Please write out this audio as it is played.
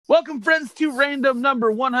Welcome, friends, to random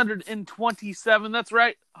number 127. That's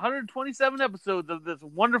right, 127 episodes of this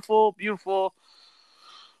wonderful, beautiful,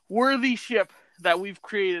 worthy ship that we've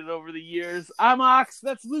created over the years. I'm Ox,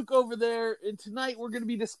 that's Luke over there, and tonight we're going to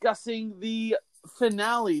be discussing the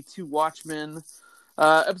finale to Watchmen,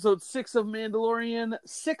 episode 6 of Mandalorian,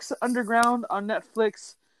 6 Underground on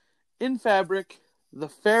Netflix, In Fabric, The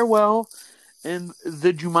Farewell, and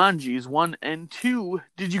The Jumanjis 1 and 2.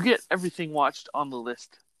 Did you get everything watched on the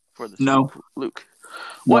list for this No. week, Luke?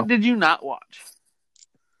 What did you not watch?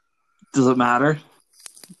 Does it matter?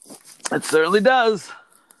 It certainly does.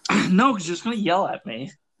 No, because you're just going to yell at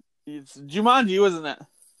me. It's Jumanji, wasn't it?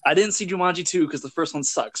 I didn't see Jumanji 2 because the first one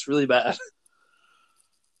sucks really bad.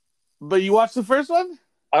 But you watched the first one?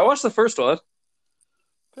 I watched the first one.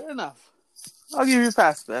 Fair enough. I'll give you a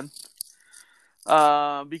pass then.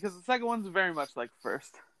 Because the second one's very much like the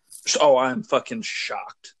first. Oh, I'm fucking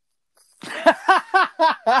shocked.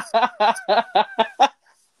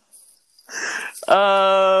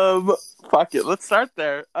 Fuck it. Let's start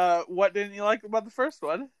there. What didn't you like about the first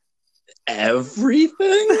one?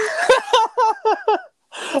 Everything?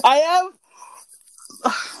 I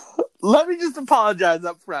have. Let me just apologize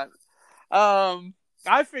up front.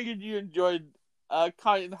 I figured you enjoyed a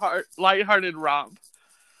lighthearted romp,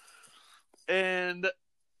 and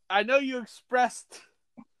I know you expressed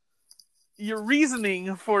your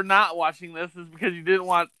reasoning for not watching this is because you didn't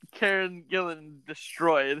want Karen Gillan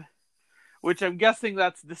destroyed, which I'm guessing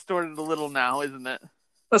that's distorted a little now, isn't it?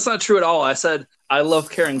 That's not true at all. I said, I love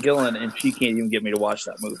Karen Gillan, and she can't even get me to watch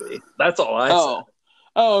that movie. That's all I said.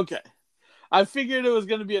 Oh, okay. I figured it was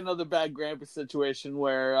going to be another bad grandpa situation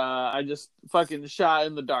where I just fucking shot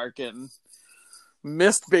in the dark and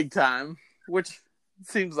missed big time, which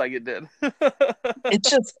seems like it did.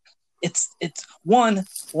 It's one,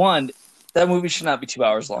 that movie should not be 2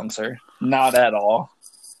 hours long, sir. Not at all.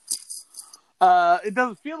 It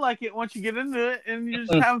doesn't feel like it once you get into it and you're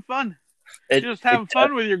just having fun. You're just having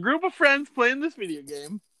fun with your group of friends playing this video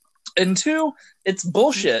game. And 2, it's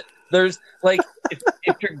bullshit. There's like,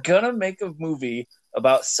 if you're gonna make a movie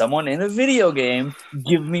about someone in a video game,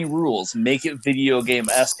 give me rules, make it video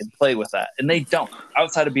game-esque and play with that. And they don't.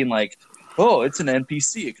 Outside of being like, oh, it's an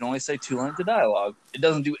NPC, it can only say 2 lines of dialogue. It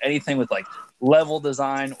doesn't do anything with like level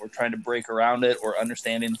design or trying to break around it or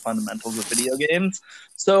understanding the fundamentals of video games.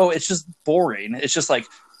 So it's just boring. It's just like,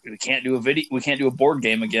 we can't do a board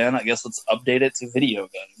game again. I guess let's update it to video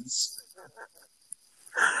games.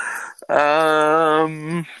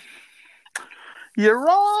 You're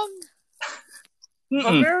wrong.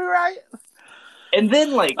 I'm very right. And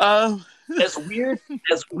then like as weird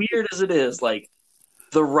as it is, like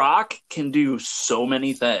The Rock can do so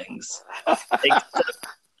many things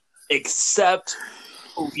except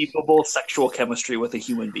believable sexual chemistry with a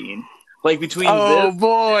human being. Like between oh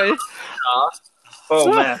boy.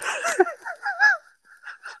 Oh man.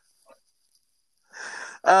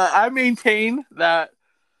 I maintain that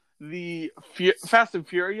the Fast and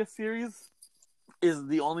Furious series is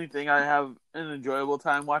the only thing I have an enjoyable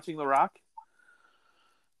time watching The Rock.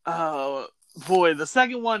 Boy, the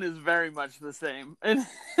second one is very much the same. And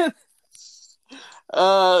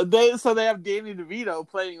they have Danny DeVito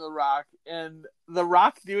playing The Rock, and The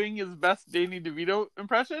Rock doing his best Danny DeVito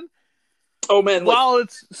impression. Oh man! While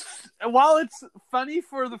it's funny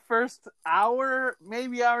for the first hour,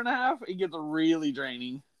 maybe hour and a half, it gets really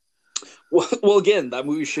draining. Well, again, that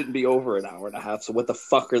movie shouldn't be over an hour and a half. So what the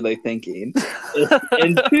fuck are they thinking?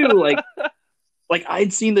 And 2, like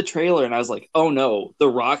I'd seen the trailer and I was like, oh no, The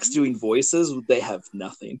Rock's doing voices. They have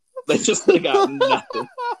nothing. They got nothing.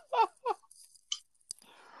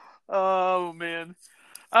 Oh man.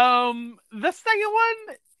 The second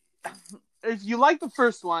one, if you like the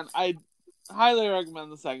first one, I highly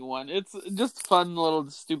recommend the second one. It's just a fun little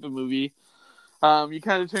stupid movie. You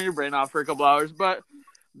kind of turn your brain off for a couple hours, but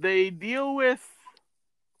they deal with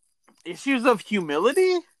issues of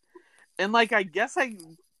humility, and like I guess I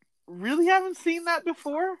really haven't seen that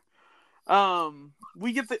before.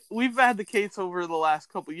 We've had the case over the last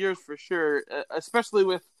couple years for sure, especially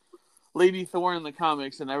with Lady Thor in the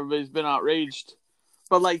comics, and everybody's been outraged.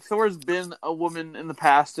 But like Thor's been a woman in the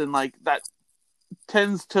past, and like that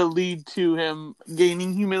tends to lead to him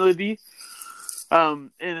gaining humility, and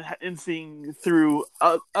seeing through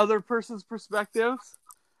other person's perspectives.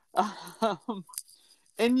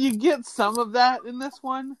 And you get some of that in this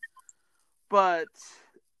one, but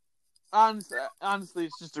honestly,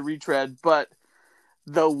 it's just a retread. But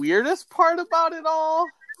the weirdest part about it all,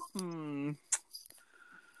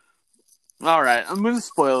 all right, I'm going to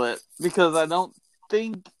spoil it because I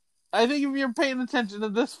think if you're paying attention to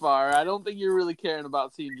this far, I don't think you're really caring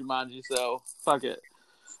about seeing Jumanji. So fuck it.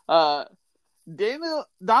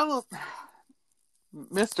 Donald,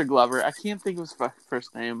 Mr. Glover. I can't think of his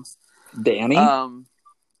first name. Danny.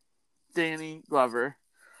 Danny Glover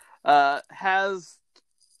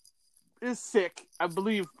is sick. I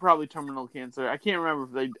believe probably terminal cancer. I can't remember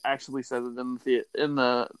if they actually said it in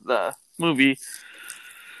the movie,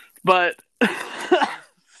 but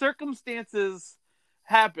circumstances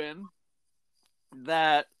happen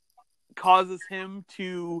that causes him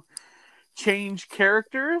to change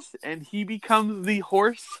characters, and he becomes the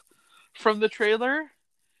horse from the trailer,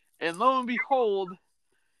 and lo and behold,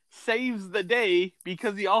 saves the day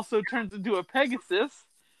because he also turns into a Pegasus.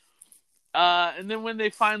 And then when they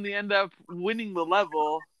finally end up winning the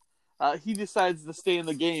level, he decides to stay in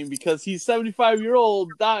the game because he's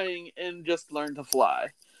 75-year-old dying and just learned to fly.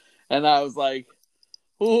 And I was like,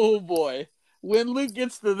 oh boy. When Luke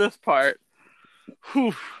gets to this part,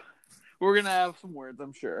 whew, we're going to have some words,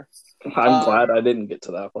 I'm sure. I'm glad I didn't get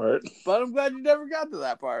to that part. But I'm glad you never got to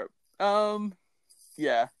that part.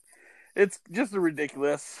 Yeah. It's just a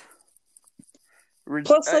ridiculous.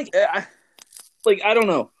 Plus, I don't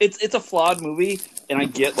know. It's a flawed movie, and I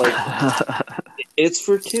get, like, it's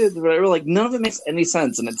for kids, but whatever. Like, none of it makes any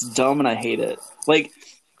sense, and it's dumb, and I hate it. Like,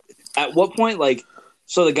 at what point, like,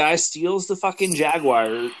 so the guy steals the fucking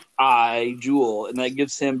Jaguar jewel, and that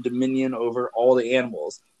gives him dominion over all the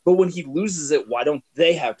animals. But when he loses it, why don't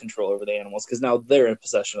they have control over the animals? Because now they're in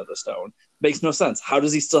possession of the stone. Makes no sense. How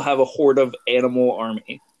does he still have a horde of animal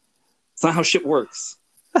army? It's not how shit works.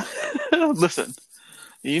 Listen,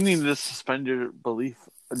 you need to suspend your belief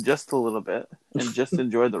just a little bit and just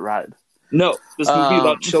enjoy the ride. No, this movie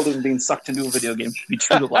about children being sucked into a video game should be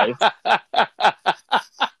true to life.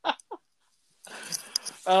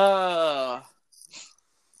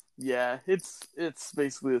 Yeah, it's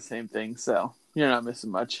basically the same thing, so you're not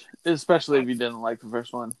missing much, especially if you didn't like the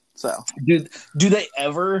first one. So, do they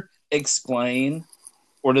ever explain,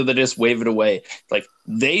 or do they just wave it away? Like,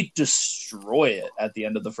 they destroy it at the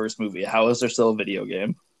end of the first movie. How is there still a video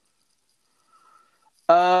game?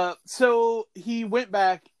 So he went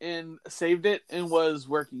back and saved it and was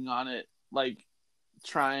working on it, like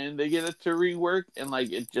trying to get it to rework, and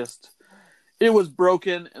like it was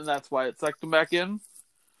broken, and that's why it sucked him back in.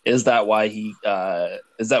 Is that why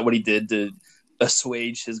is that what he did to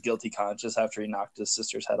assuage his guilty conscience after he knocked his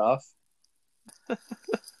sister's head off?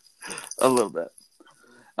 A little bit.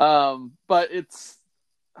 But it's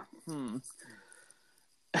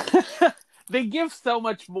they give so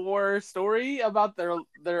much more story about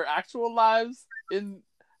their actual lives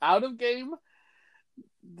out of game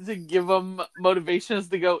to give them motivations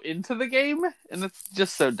to go into the game, and it's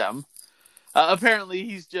just so dumb. Apparently,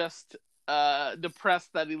 he's just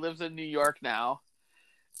depressed that he lives in New York now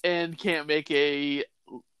and can't make a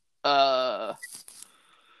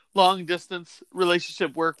long distance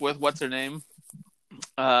relationship work with what's her name.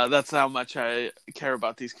 That's how much I care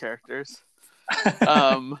about these characters.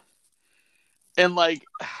 And like,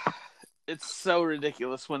 it's so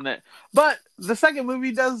ridiculous but the second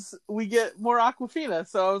movie we get more Awkwafina,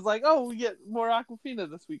 so I was like, oh, we get more Awkwafina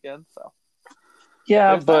this weekend, so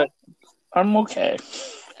yeah, but I'm okay.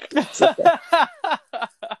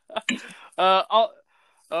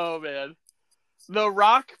 Oh man, The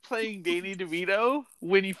Rock playing Danny DeVito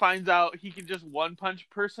when he finds out he can just one punch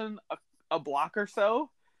person a block or so,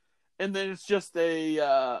 and then it's just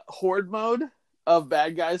a horde mode of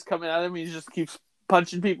bad guys coming at him. He just keeps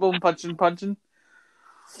punching people and punching,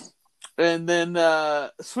 and then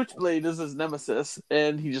Switchblade is his nemesis,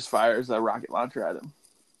 and he just fires a rocket launcher at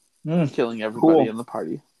him, killing everybody in the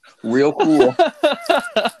party. Real cool.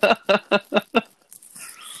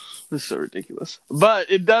 This is so ridiculous. But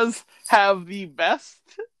it does have the best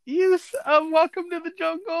use of Welcome to the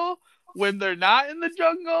Jungle when they're not in the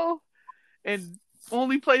jungle and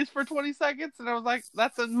only plays for 20 seconds. And I was like,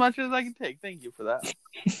 that's as much as I can take. Thank you for that.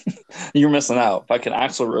 You're missing out. Fucking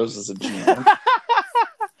Axl Rose is a genius.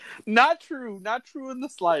 Not true in the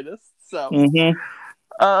slightest. So,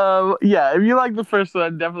 yeah, if you like the first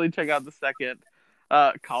one, definitely check out the second.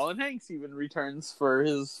 Colin Hanks even returns for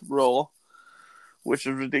his role, which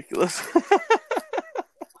is ridiculous.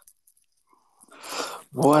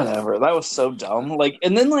 Whatever. That was so dumb. Like,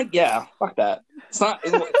 and then, like, yeah, fuck that. It's not.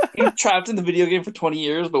 He's trapped in the video game for 20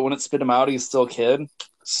 years, but when it spit him out, he's still a kid.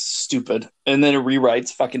 Stupid. And then it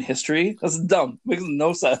rewrites fucking history. That's dumb. Makes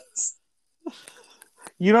no sense.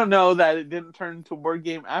 You don't know that it didn't turn into a board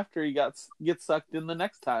game after he gets sucked in the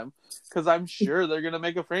next time, because I'm sure they're gonna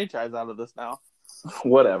make a franchise out of this now.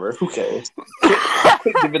 Whatever. Who cares?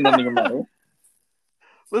 Quit giving them your money.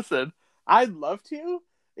 Listen, I'd love to,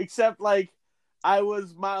 except like I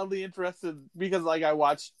was mildly interested because like I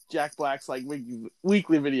watched Jack Black's like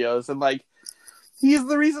weekly videos, and like he's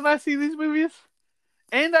the reason I see these movies.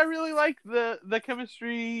 And I really like the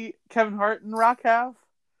chemistry Kevin Hart and Rock have.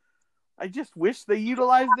 I just wish they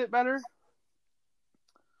utilized it better.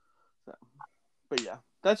 So, but yeah,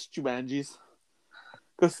 that's Jumanji's.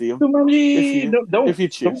 Go see them. If you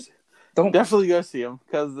choose. Don't. Definitely go see them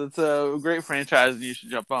because it's a great franchise and you should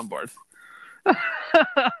jump on board.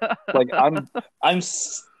 Like I'm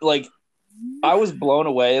like I was blown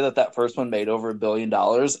away that first one made over $1 billion,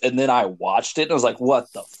 and then I watched it and I was like,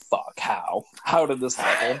 "What the fuck? How did this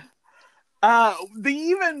happen?" The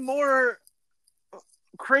even more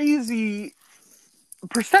crazy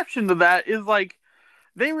perception to that is like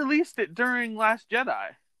they released it during Last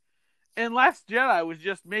Jedi, and Last Jedi was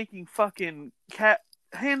just making fucking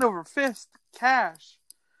hand over fist cash,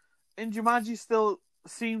 and Jumanji still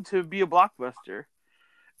seemed to be a blockbuster.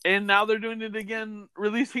 And now they're doing it again,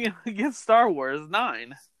 releasing it against Star Wars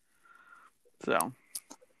 9. So.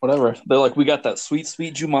 Whatever. They're like, we got that sweet,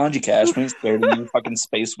 sweet Jumanji cash. We ain't scared of you fucking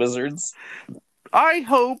space wizards. I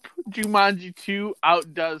hope Jumanji 2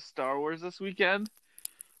 outdoes Star Wars this weekend.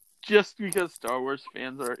 Just because Star Wars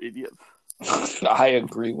fans are idiots. I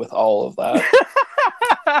agree with all of that.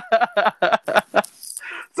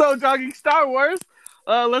 So, talking Star Wars,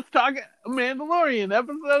 let's talk Mandalorian,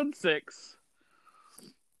 Episode 6.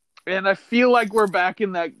 And I feel like we're back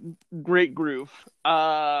in that great groove.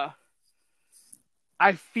 I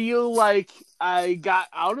feel like I got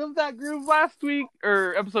out of that groove last week,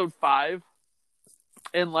 or Episode 5.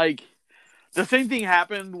 And, like, the same thing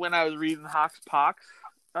happened when I was reading Hox Pox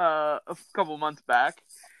a couple months back.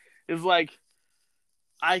 Is like,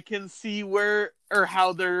 I can see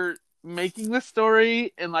how they're making the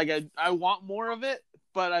story, and, like, I want more of it,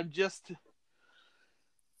 but I'm just...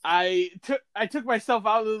 I took myself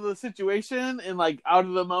out of the situation and like out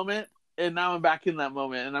of the moment, and now I'm back in that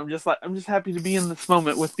moment, and I'm just happy to be in this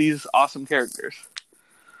moment with these awesome characters,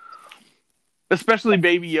 especially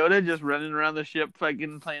Baby Yoda just running around the ship,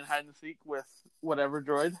 fucking playing hide and seek with whatever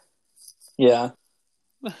droid. Yeah,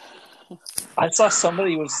 I saw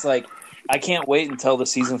somebody was like, I can't wait until the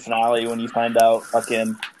season finale when you find out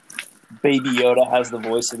fucking Baby Yoda has the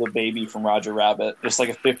voice of the baby from Roger Rabbit, just like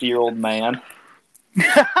a 50-year-old man.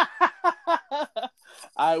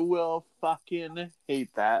 I will fucking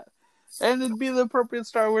hate that. And it'd be the appropriate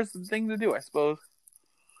Star Wars thing to do, I suppose.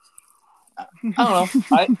 I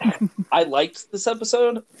don't know. I liked this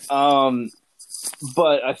episode,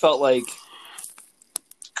 but I felt like,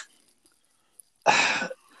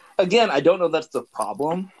 again, I don't know that's the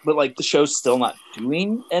problem, but like the show's still not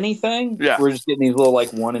doing anything. Yeah. We're just getting these little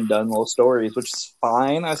like one and done little stories, which is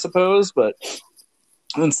fine, I suppose. But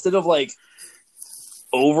instead of like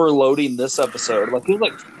overloading this episode, like it was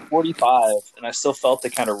like 45, and I still felt they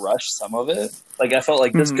kind of rushed some of it. Like I felt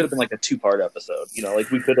like this could have been like a 2-part episode. You know, like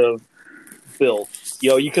we could have built.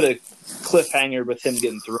 You could have cliffhangered with him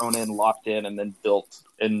getting thrown in, locked in, and then built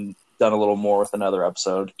and done a little more with another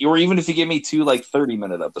episode. Or even if you give me 2 like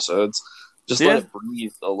 30-minute episodes, just let it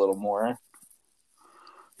breathe a little more.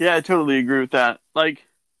 Yeah, I totally agree with that. Like,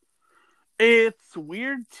 it's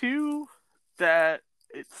weird too that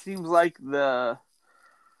it seems like the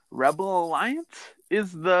Rebel Alliance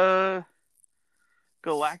is the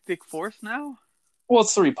Galactic Force now? Well,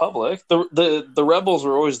 it's the Republic. The Rebels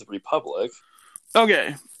were always the Republic.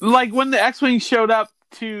 Okay. Like when the X-Wing showed up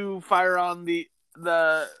to fire on the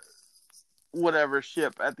whatever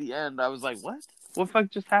ship at the end, I was like, what? What the fuck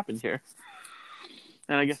just happened here?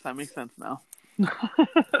 And I guess that makes sense now.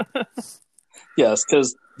 Yes,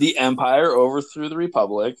 because the Empire overthrew the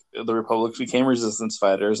Republic. The Republic became resistance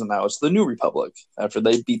fighters, and now it's the New Republic after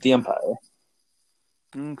they beat the Empire.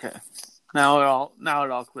 Okay, now it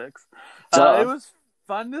all clicks. It was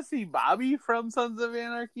fun to see Bobby from Sons of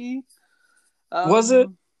Anarchy. Was it?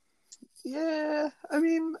 Yeah, I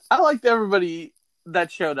mean, I liked everybody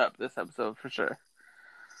that showed up this episode for sure.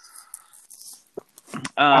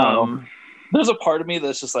 There's a part of me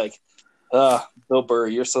that's just like, Bill Burr,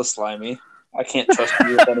 you're so slimy. I can't trust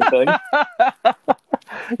you with anything.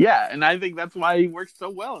 Yeah, and I think that's why he works so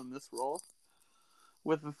well in this role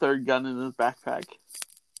with the third gun in his backpack.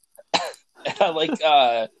 Like,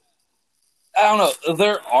 I don't know.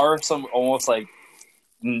 There are some almost like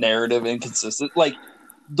narrative inconsistent, like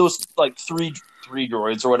those like three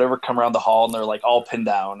droids or whatever come around the hall and they're like all pinned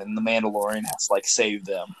down, and the Mandalorian has to like save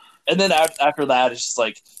them. And then after that, it's just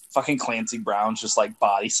like fucking Clancy Brown's just like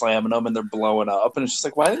body slamming them and they're blowing up. And it's just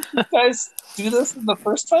like, why didn't you guys do this in the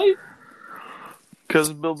first fight?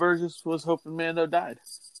 Because Bill Burgess was hoping Mando died.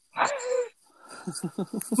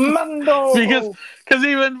 Mando. Because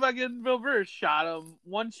even fucking Bill Burr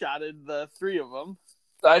one-shotted the three of them.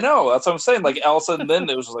 I know, that's what I'm saying. Like, all of a sudden, then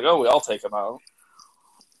it was just like, oh, we all take him out.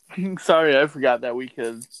 Sorry, I forgot that we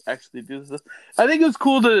could actually do this. I think it was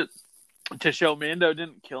cool to show Mando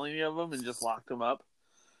didn't kill any of them and just locked them up.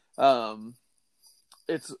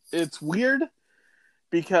 It's weird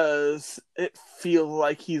because it feels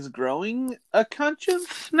like he's growing a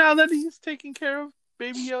conscience now that he's taking care of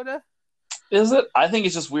Baby Yoda. Is it? I think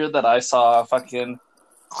it's just weird that I saw fucking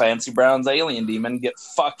Clancy Brown's alien demon get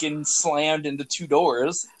fucking slammed into two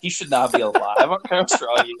doors. He should not be alive. I don't care how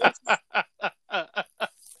strong he is.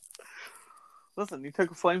 Listen, you took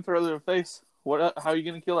a flamethrower to the face. How are you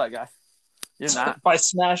going to kill that guy? You're not. By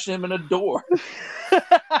smashing him in a door.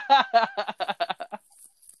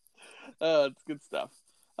 It's good stuff.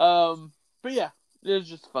 But yeah, it's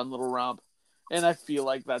just a fun little romp. And I feel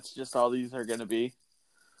like that's just all these are going to be.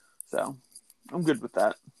 So, I'm good with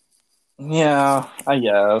that. Yeah, I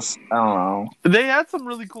guess. I don't know. They had some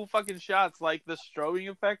really cool fucking shots, like the strobing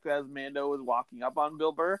effect as Mando was walking up on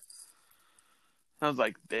Bill Burr. I was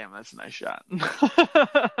like, damn, that's a nice shot.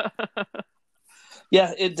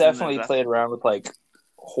 Yeah, it definitely played around with, like,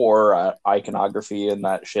 horror iconography and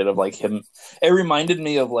that shit of, like, him. It reminded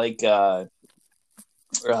me of, like,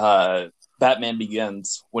 Batman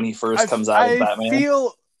Begins when he first comes out of Batman.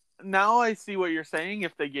 Now I see what you're saying.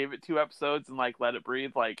 If they gave it 2 episodes and, like, let it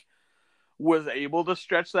breathe, like, was able to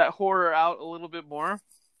stretch that horror out a little bit more,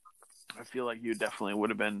 I feel like you definitely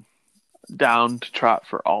would have been down to trot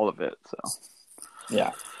for all of it, so.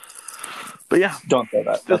 Yeah. But yeah. Don't say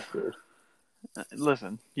that. That's weird.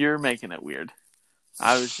 Listen, you're making it weird.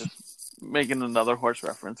 I was just making another horse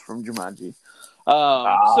reference from Jumanji.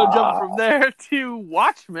 So jumping from there to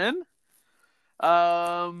Watchmen.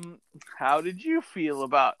 How did you feel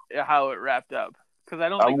about how it wrapped up? Because I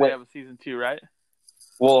don't think they have a season 2, right?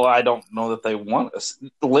 Well, I don't know that they want us.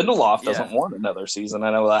 Lindelof doesn't want another season.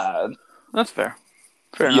 I know that. That's fair.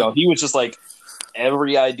 Fair enough. He was just like,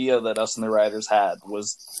 every idea that us and the writers had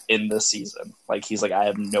was in this season. Like, he's like, I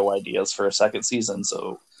have no ideas for a second season.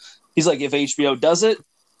 So he's like, if HBO does it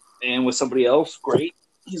and with somebody else, great.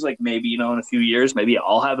 He's like, maybe, in a few years, maybe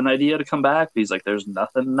I'll have an idea to come back. But he's like, there's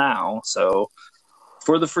nothing now. So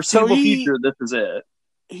for the foreseeable future, this is it.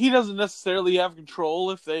 He doesn't necessarily have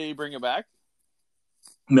control if they bring it back.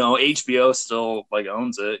 No, HBO still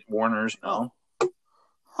owns it. Warner's no.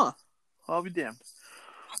 Huh. Well, I'll be damned.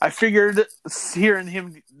 I figured hearing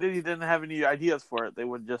him that he didn't have any ideas for it, they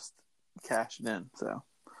would just cash it in. So,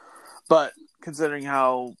 but considering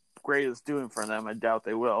how great it's doing for them, I doubt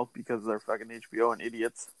they will because they're fucking HBO and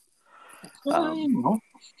idiots. But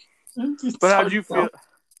how'd you feel?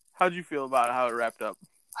 How'd you feel about how it wrapped up?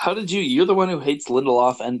 How did you? You're the one who hates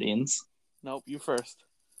Lindelof endings. Nope, you first.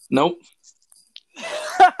 Nope.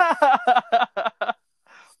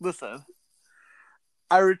 Listen,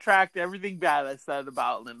 I retract everything bad I said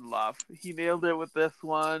about Lindelof. He nailed it with this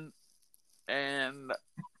one, and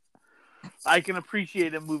I can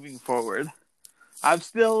appreciate him moving forward. I'm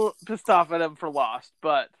still pissed off at him for Lost,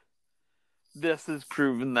 but this has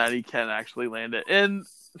proven that he can actually land it. And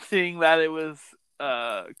seeing that it was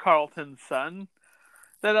Carlton's son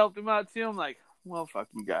that helped him out too, I'm like, well, fuck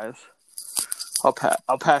you guys.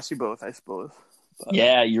 I'll pass you both, I suppose. But,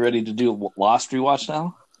 yeah, you ready to do Lost rewatch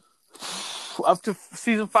now? Up to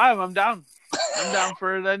season 5, I'm down. I'm down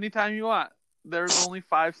for it anytime you want. There's only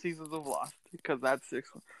 5 seasons of Lost because that's 6.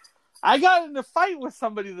 I got in a fight with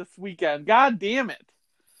somebody this weekend. God damn it.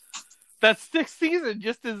 That 6th season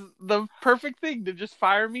just is the perfect thing to just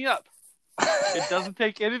fire me up. It doesn't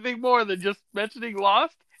take anything more than just mentioning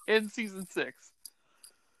Lost in season 6.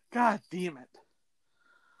 God damn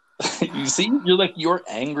it. You see, you're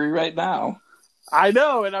angry right now. I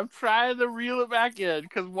know, and I'm trying to reel it back in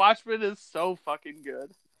because Watchmen is so fucking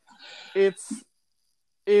good.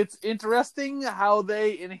 It's interesting how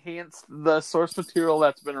they enhanced the source material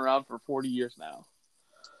that's been around for 40 years now.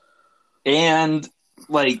 And,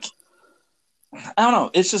 I don't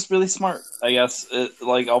know. It's just really smart, I guess.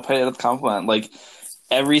 I'll pay it a compliment.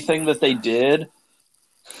 Everything that they did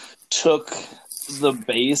took the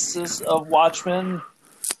basis of Watchmen,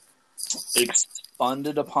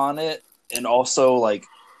 expanded upon it, and also,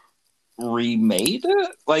 remade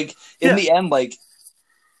it. In the end,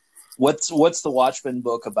 what's the Watchmen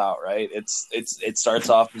book about, right? It starts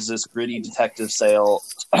off as this gritty detective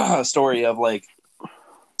story of,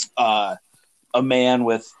 a man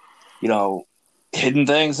with, hidden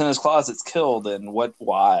things in his closet's killed, and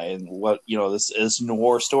why, and what, this is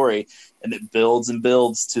noir story, and it builds and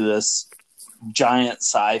builds to this giant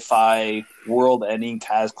sci-fi world-ending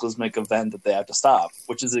cataclysmic event that they have to stop,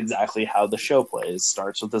 which is exactly how the show plays.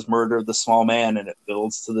 Starts with this murder of the small man, and it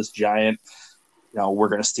builds to this giant, we're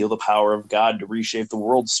going to steal the power of God to reshape the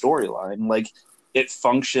world storyline. Like, it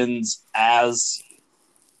functions as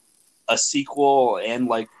a sequel and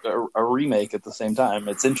like a remake at the same time.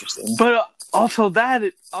 It's interesting. But also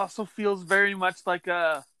it also feels very much like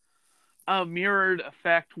a mirrored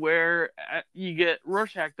effect where you get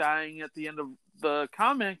Rorschach dying at the end of the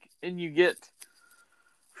comic, and you get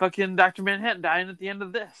fucking Dr. Manhattan dying at the end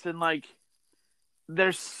of this. And like,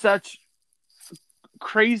 there's such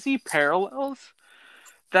crazy parallels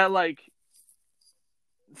that like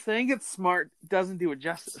saying it's smart doesn't do it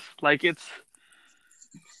justice. Like, it's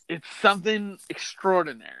something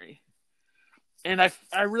extraordinary. And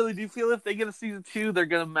I really do feel if they get a season 2, they're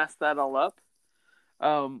gonna mess that all up.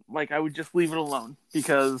 Like, I would just leave it alone,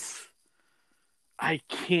 because I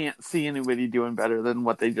can't see anybody doing better than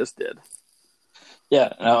what they just did.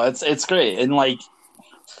 Yeah, no, it's great. And like,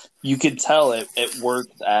 you could tell it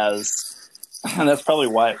worked and that's probably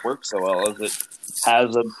why it works so well, is it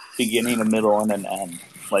has a beginning, a middle, and an end.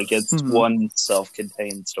 Like, it's one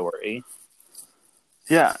self-contained story.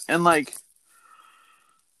 Yeah, and like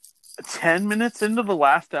 10 minutes into the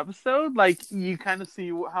last episode, like, you kind of see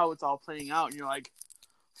how it's all playing out, and you're like,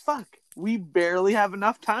 fuck, we barely have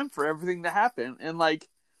enough time for everything to happen. And like,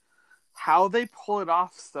 how they pull it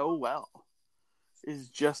off so well is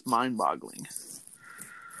just mind-boggling.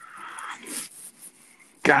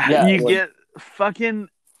 God, Yeah, you get fucking,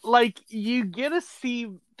 like, you get to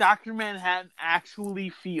see Dr. Manhattan actually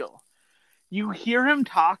feel. You hear him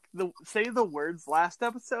say the words last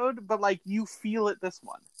episode, but like, you feel it this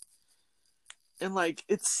one. And like,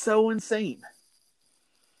 it's so insane.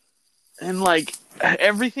 And like,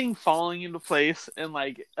 everything falling into place, and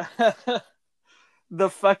like the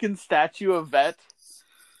fucking statue of Vet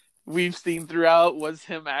we've seen throughout was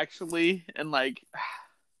him actually. And like,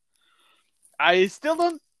 I still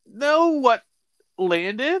don't know what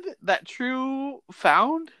landed that True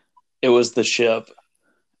found. it was the ship.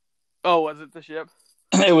 Oh, was it the ship?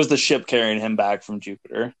 It was the ship carrying him back from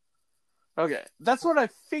Jupiter. Okay, that's what I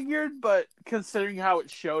figured, but considering how it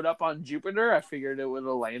showed up on Jupiter, I figured it would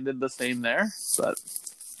have landed the same there. But,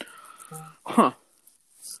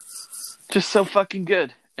 just so fucking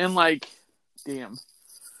good. And like, damn.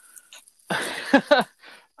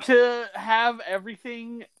 To have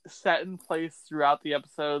everything set in place throughout the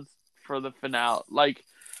episodes for the finale, like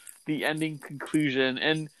the ending conclusion,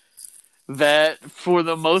 and that for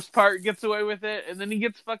the most part gets away with it, and then he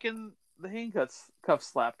gets fucking the handcuffs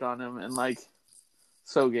slapped on him, and like,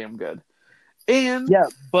 so damn good. And yeah,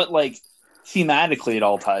 but like, thematically it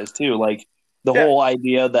all ties too. Like, the whole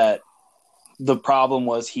idea that the problem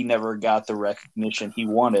was he never got the recognition he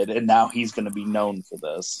wanted, and now he's going to be known for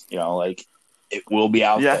this. Like, it will be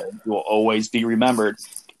out there. He will always be remembered,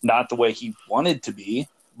 not the way he wanted to be,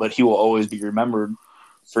 but he will always be remembered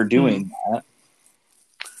for doing that.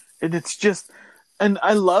 And it's just, and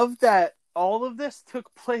I love that all of this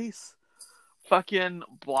took place fucking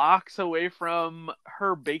blocks away from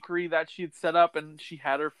her bakery that she'd set up, and she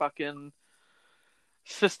had her fucking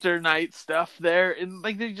sister night stuff there, and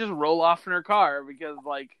like, they just roll off in her car because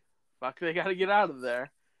like, fuck, they gotta get out of there.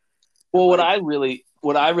 Well, what I really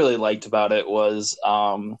liked about it was,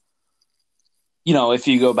 if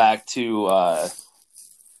you go back to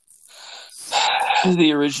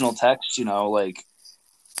the original text, like,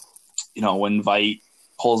 when Veidt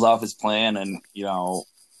pulls off his plan, and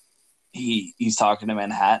he's talking to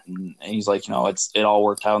Manhattan, and he's like, it all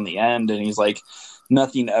worked out in the end, and he's like,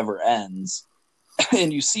 nothing ever ends.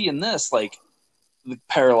 And you see in this, like, the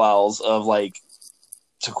parallels of, like,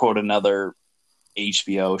 to quote another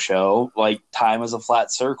HBO show, like, time is a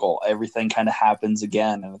flat circle. Everything kind of happens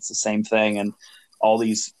again, and it's the same thing, and all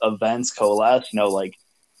these events coalesce. Like,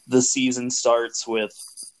 the season starts with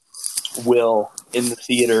Will in the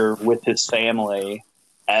theater with his family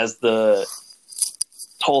as the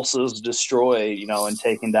Tulsa's destroyed, and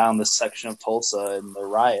taking down this section of Tulsa in the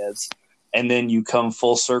riots. And then you come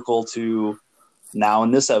full circle to now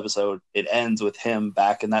in this episode, it ends with him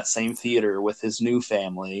back in that same theater with his new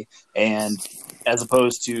family. And as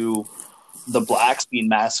opposed to the blacks being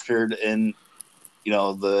massacred in,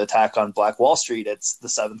 the attack on Black Wall Street, it's the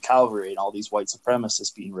 7th Cavalry and all these white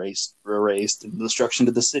supremacists being erased and the destruction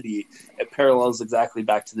to the city. It parallels exactly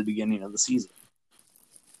back to the beginning of the season.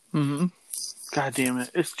 Mm-hmm. God damn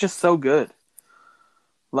it. It's just so good.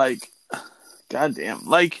 Like, goddamn.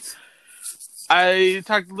 Like, I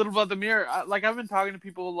talked a little about the mirror. I've been talking to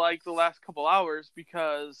people like the last couple hours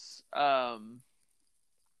because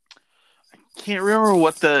can't remember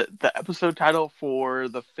what the episode title for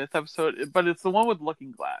the 5th episode, but it's the one with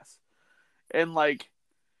Looking Glass, and like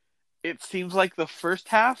it seems like the first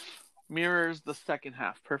half mirrors the second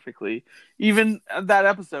half perfectly. Even that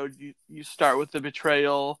episode, you start with the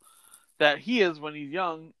betrayal that he is when he's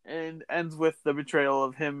young, and ends with the betrayal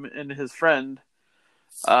of him and his friend.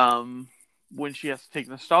 When she has to take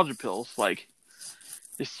nostalgia pills, like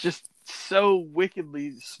it's just so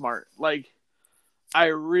wickedly smart. Like I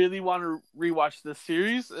really want to rewatch this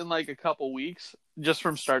series in like a couple weeks, just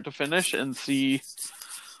from start to finish, and see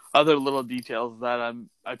other little details that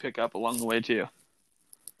I pick up along the way too,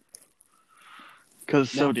 because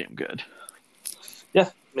it's so damn good. Yeah,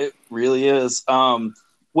 it really is.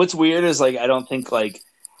 What's weird is like I don't think like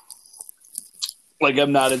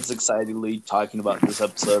I'm not as excitedly talking about this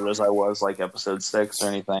episode as I was like episode 6 or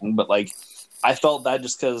anything, but like I felt that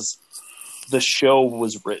just because the show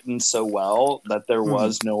was written so well that there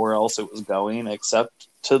was nowhere else it was going except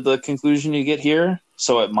to the conclusion you get here.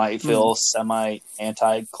 So it might feel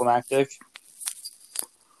semi-anticlimactic.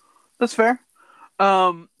 That's fair.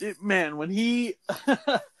 Man, when he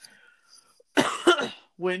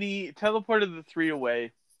when he teleported the 3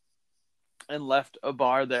 away and left a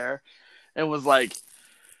bar there and was like,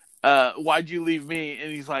 why'd you leave me?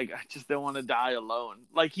 And he's like, I just don't want to die alone.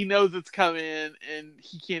 Like, he knows it's coming and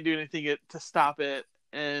he can't do anything to stop it.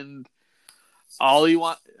 And all he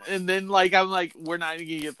wants, and then like, I'm like, we're not even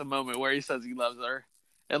gonna get the moment where he says he loves her.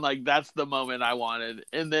 And like, that's the moment I wanted.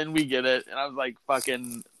 And then we get it. And I was like,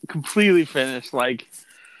 fucking completely finished. Like,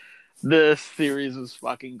 this series was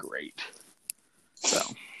fucking great. So.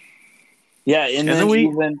 Yeah. And then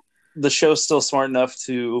even the show's still smart enough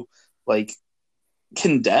to like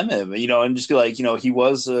condemn him, and just be like, he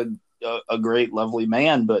was a great, lovely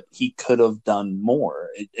man, but he could have done more.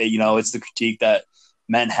 It's the critique that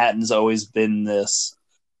Manhattan's always been this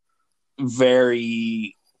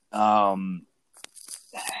very,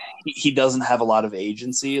 he doesn't have a lot of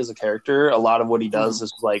agency as a character. A lot of what he does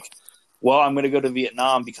is like, well, I'm going to go to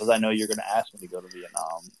Vietnam because I know you're going to ask me to go to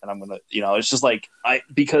Vietnam, and I'm going to, it's just like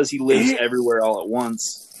because he lives everywhere all at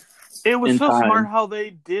once. It was so smart how they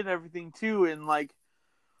did everything too, and like,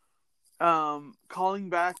 calling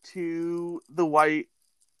back to the White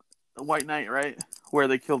Knight, right, where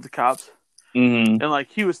they killed the cops, and like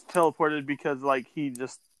he was teleported because like he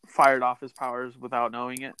just fired off his powers without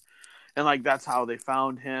knowing it, and like that's how they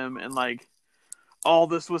found him, and like all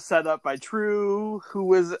this was set up by True, who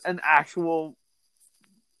was an actual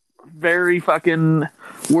very fucking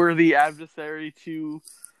worthy adversary to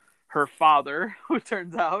her father, who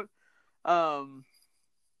turns out.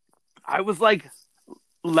 I was like,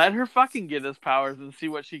 let her fucking get his powers and see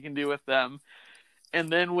what she can do with them.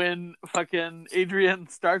 And then when fucking Adrian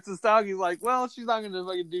starts his talk, he's like, well, she's not going to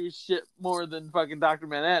fucking do shit more than fucking Dr.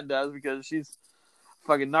 Manhattan does, because she's a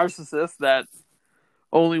fucking narcissist that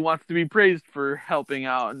only wants to be praised for helping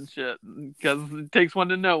out and shit, because it takes one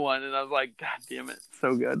to know one. And I was like, God damn it,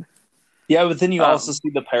 so good. Yeah, but then you also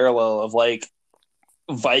see the parallel of like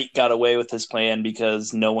Veidt got away with his plan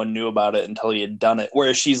because no one knew about it until he had done it.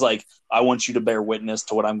 Whereas she's like, I want you to bear witness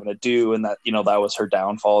to what I'm going to do. And that, that was her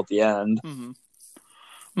downfall at the end.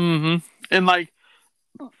 And like,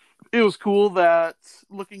 it was cool that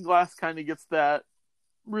Looking Glass kind of gets that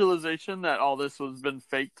realization that all this was been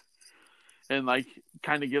faked, and like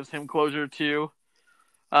kind of gives him closure too.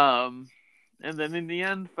 And then in the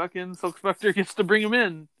end, fucking Silk Spectre gets to bring him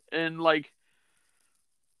in. And like,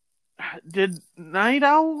 did Night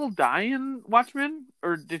Owl die in Watchmen,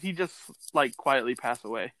 or did he just like quietly pass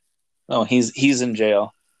away? Oh, he's in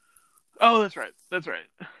jail. Oh, that's right.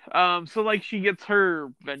 So like she gets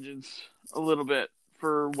her vengeance a little bit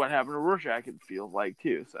for what happened to Rorschach, it feels like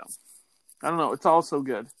too. So I don't know. It's all so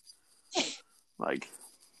good. Like,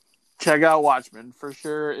 check out Watchmen for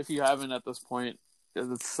sure if you haven't at this point,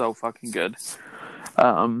 because it's so fucking good.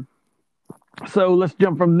 So let's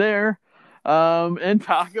jump from there. And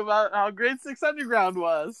talk about how great Six Underground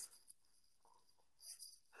was.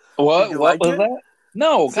 What was that?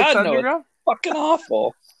 No, Six God, Underground? No, it's fucking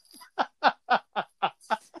awful.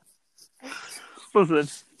 Listen,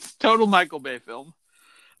 total Michael Bay film.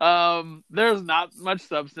 There's not much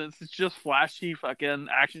substance. It's just flashy fucking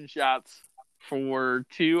action shots for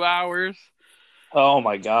 2 hours. Oh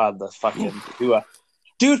my God, the fucking 2 hours.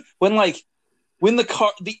 Dude, when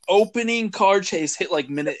the opening car chase hit like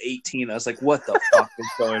minute 18, I was like, what the fuck is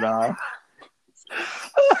going on?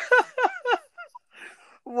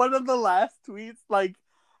 One of the last tweets, like,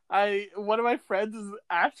 one of my friends is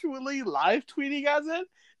actually live tweeting as it,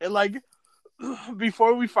 and like,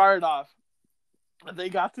 before we fired off, They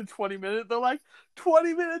got to 20 minutes. They're like,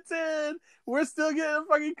 20 minutes in, we're still getting a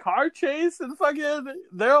fucking car chase and fucking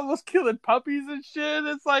they're almost killing puppies and shit.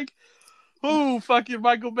 It's like, oh, fucking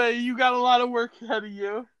Michael Bay, you got a lot of work ahead of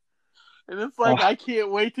you. And it's like, I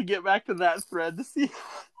can't wait to get back to that thread to see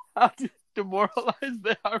how demoralized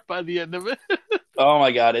they are by the end of it. Oh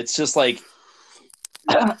my god, it's just like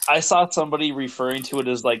I saw somebody referring to it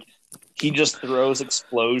as like he just throws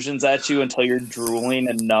explosions at you until you're drooling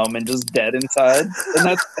and numb and just dead inside, and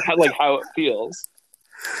that's how it feels.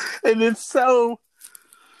 And it's so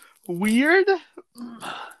weird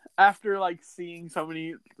after like seeing so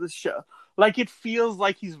many the show. Like it feels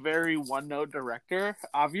like he's very one-note director,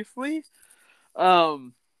 obviously.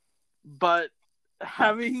 But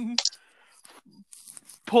having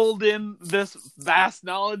pulled in this vast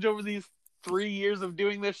knowledge over these 3 years of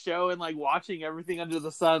doing this show and like watching everything under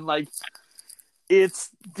the sun, like it's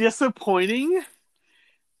disappointing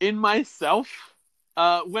in myself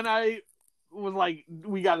when I was like,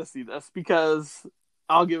 we got to see this, because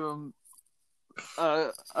I'll give him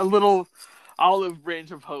a little olive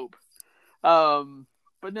branch of hope.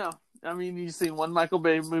 But no, I mean, you've seen one Michael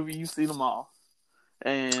Bay movie, you've seen them all,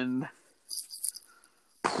 and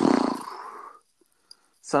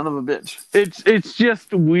son of a bitch. It's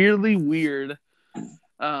just weirdly weird.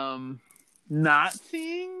 Not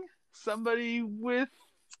seeing somebody with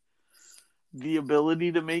the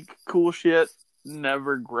ability to make cool shit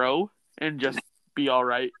never grow and just be all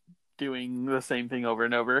right doing the same thing over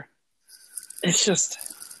and over. It's just,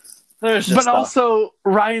 but stuff. Also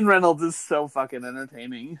Ryan Reynolds is so fucking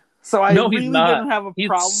entertaining. So I really didn't have a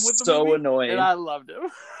problem with the movie. So annoying, and I loved him.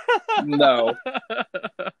 No.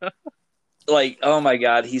 Like, oh my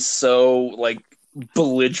god, he's so like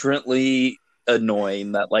belligerently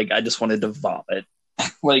annoying that like I just wanted to vomit.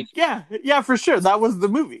 Like, yeah, for sure. That was the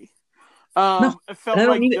movie. It felt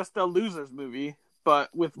like just a loser's movie, but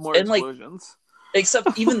with more explosions. Like,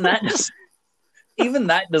 except even that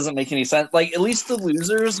doesn't make any sense. Like, at least the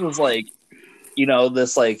Losers was like, you know,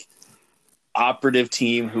 this like operative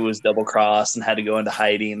team who was double crossed and had to go into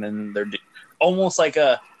hiding, and they're almost like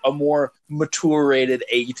a more mature rated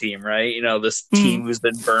A team, right? You know, this team who's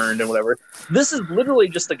been burned and whatever. This is literally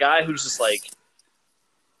just a guy who's just like,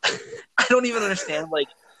 I don't even understand like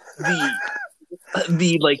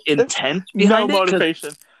the like intent behind no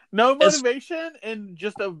motivation. No motivation, and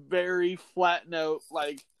just a very flat note,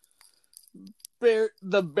 like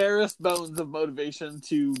the barest bones of motivation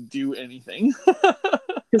to do anything.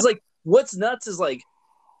 Because like, what's nuts is like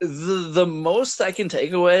the most I can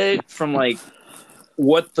take away from like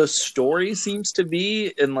what the story seems to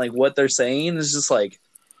be and like what they're saying is just like,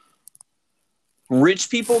 rich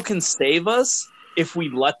people can save us if we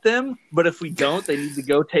let them, but if we don't, they need to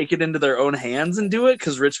go take it into their own hands and do it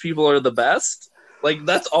because rich people are the best. Like,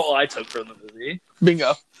 that's all I took from the movie.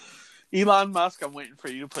 Bingo. Elon Musk, I'm waiting for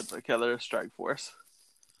you to put together a strike force.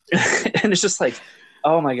 And it's just like,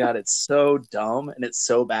 oh my god, it's so dumb and it's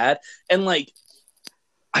so bad. And like,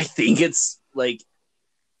 I think it's like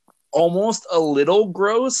almost a little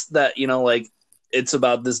gross that, you know, like it's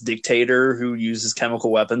about this dictator who uses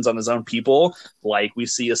chemical weapons on his own people, like we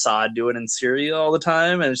see Assad doing in Syria all the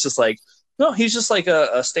time. And it's just like, no, he's just like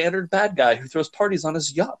a standard bad guy who throws parties on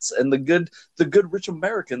his yachts, and the good rich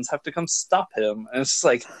Americans have to come stop him. And it's just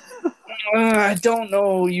like, I don't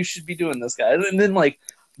know, you should be doing this, guy. And then like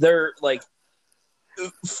they're like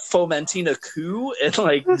fomenting a coup and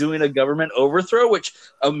like doing a government overthrow, which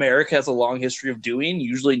America has a long history of doing,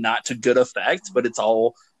 usually not to good effect, but it's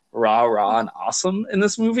all rah and awesome in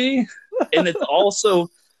this movie. And it's also,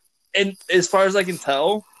 and as far as I can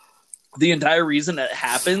tell, the entire reason it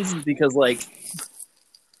happens is because like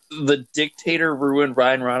the dictator ruined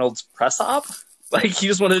Ryan Reynolds' press op. Like, he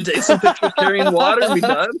just wanted to take some pictures carrying water and be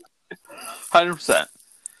done. 100%.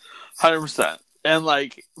 And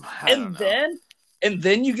like, and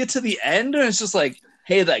then you get to the end and it's just like,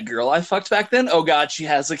 hey, that girl I fucked back then, oh god, she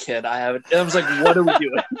has a kid. I haven't. And I was like, what are we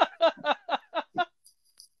doing?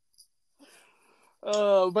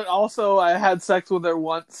 But also, I had sex with her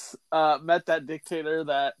once. Met that dictator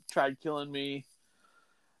that tried killing me.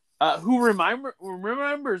 Who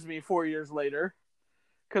remembers me 4 years later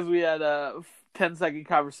because we had a 10-second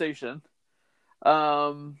conversation.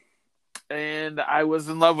 And I was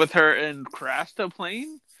in love with her and crashed a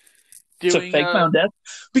plane. To fake my own death?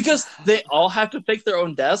 Because they all have to fake their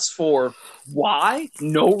own deaths for why?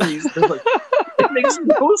 No reason. Like, it makes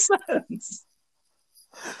no sense.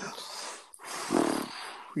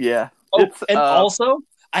 Yeah. Oh, and also,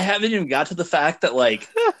 I haven't even got to the fact that, like,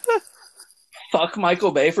 fuck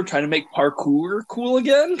Michael Bay for trying to make parkour cool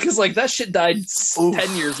again. Because, like, that shit died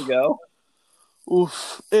 10 years ago.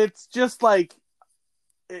 Oof. It's just, like,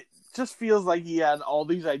 just feels like he had all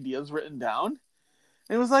these ideas written down,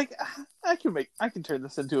 and it was like, I can turn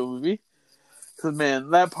this into a movie. Because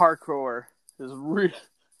man, that parkour is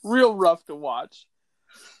real rough to watch.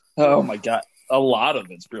 Oh my god, a lot of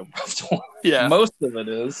it's real rough to watch. Yeah, most of it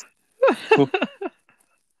is.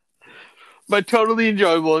 But totally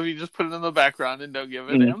enjoyable if you just put it in the background and don't give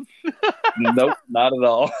it him. Nope, not at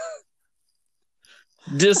all.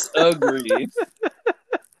 Disagree.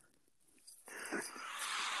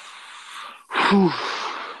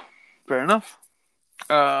 Fair enough.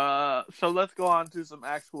 So let's go on to some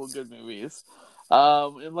actual good movies.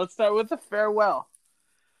 And let's start with The Farewell.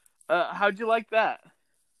 How'd you like that?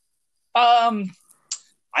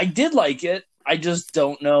 I did like it. I just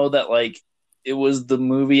don't know that like it was the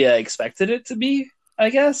movie I expected it to be,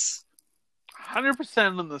 I guess.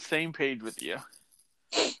 100% on the same page with you.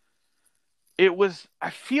 I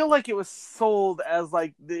feel like it was sold as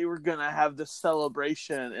like they were gonna have this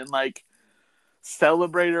celebration and like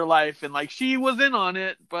celebrate her life, and like she was in on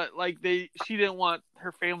it, but like she didn't want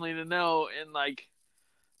her family to know, and like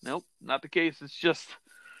nope, not the case. It's just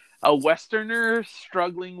a Westerner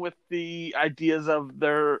struggling with the ideas of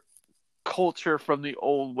their culture from the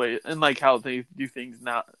old way and like how they do things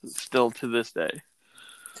now still to this day.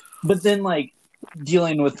 But then like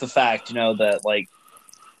dealing with the fact, that like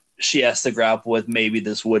she has to grapple with maybe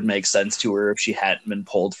this would make sense to her if she hadn't been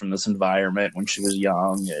pulled from this environment when she was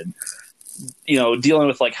young, and dealing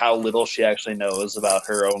with like how little she actually knows about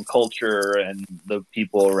her own culture and the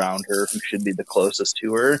people around her who should be the closest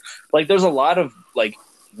to her. Like there's a lot of like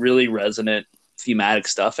really resonant thematic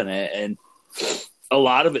stuff in it, and a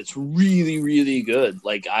lot of it's really, really good.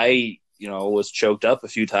 Like I, was choked up a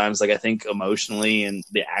few times. Like I think emotionally, and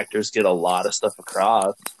the actors get a lot of stuff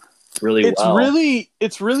across really well.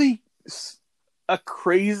 It's really a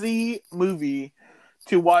crazy movie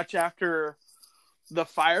to watch after the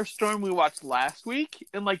Firestorm we watched last week,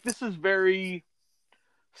 and like this is very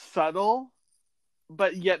subtle,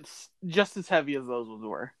 but yet just as heavy as those ones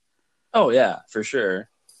were. Oh yeah, for sure.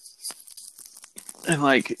 And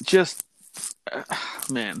like just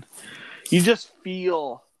man, you just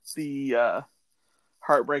feel the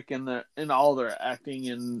heartbreak in all their acting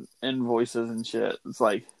and voices and shit. It's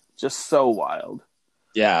like just so wild.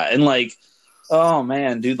 Yeah, and like, oh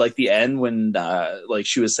man, dude, like the end when like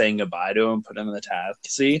she was saying goodbye to him, put him in the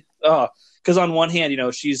taxi. Oh, because on one hand,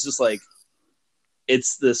 she's just like,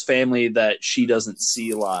 it's this family that she doesn't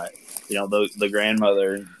see a lot. The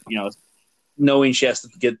grandmother, knowing she has to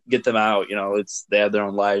get them out, they have their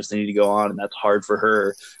own lives, they need to go on, and that's hard for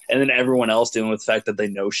her. And then everyone else dealing with the fact that they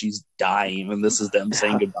know she's dying, and this is them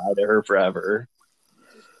saying goodbye to her forever.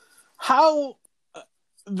 How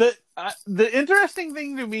the interesting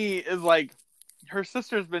thing to me is like her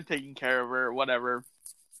sister's been taking care of her, whatever,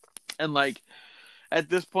 and like at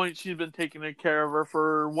this point she's been taking care of her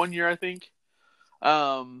for 1 year, I think.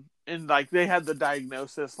 And like they had the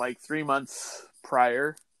diagnosis like 3 months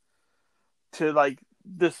prior to like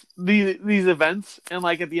these events, and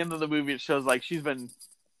like at the end of the movie it shows like she's been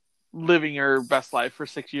living her best life for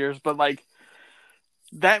 6 years, but like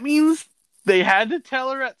that means they had to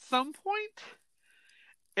tell her at some point,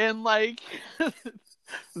 and like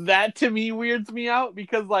that to me weirds me out,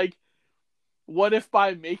 because like what if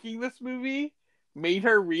by making this movie made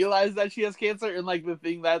her realize that she has cancer, and like the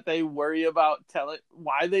thing that they worry about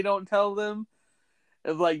why they don't tell them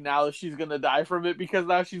is like now she's gonna die from it because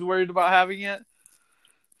now she's worried about having it.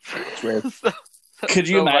 Could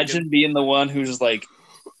you imagine being the one who's like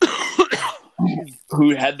who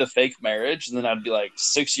had the fake marriage, and then I'd be like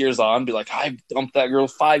 6 years on, be like, I dumped that girl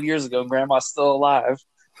 5 years ago and grandma's still alive.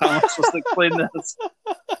 How am I supposed to explain this?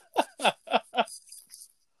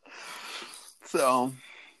 So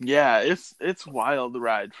yeah, it's wild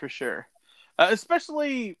ride for sure,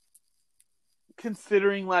 especially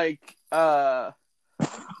considering like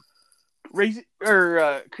Crazy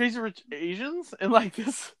Rich Asians, and like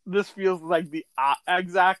this feels like the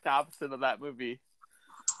exact opposite of that movie.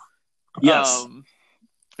 Yes,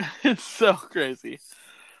 it's so crazy.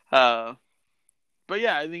 But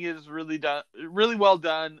yeah, I think it is really well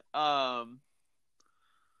done.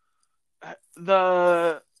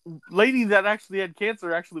 The lady that actually had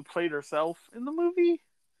cancer actually played herself in the movie.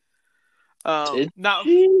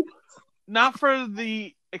 Not for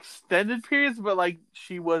the extended periods, but like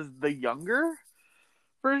she was the younger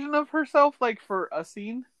version of herself, like for a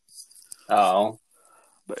scene. Oh,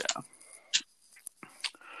 but yeah.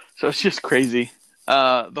 So it's just crazy,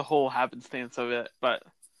 the whole happenstance of it. But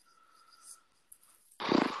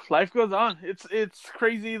life goes on. It's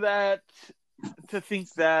crazy that to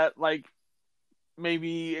think that like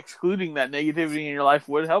maybe excluding that negativity in your life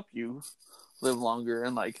would help you live longer,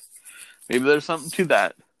 and like maybe there's something to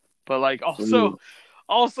that. But like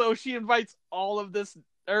also she invites all of this,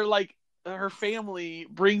 or like her family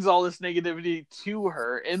brings all this negativity to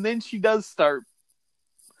her, and then she does start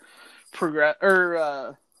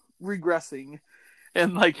regressing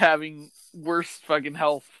and like having worse fucking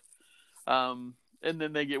health. And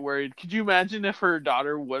then they get worried. Could you imagine if her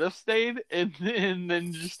daughter would have stayed and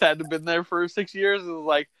then just had to been there for 6 years? It was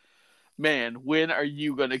like, man, when are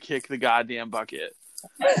you gonna kick the goddamn bucket?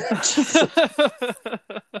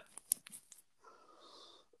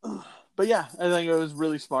 But yeah, I think it was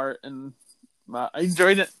really smart, and I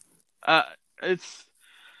enjoyed it.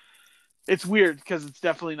 It's weird because it's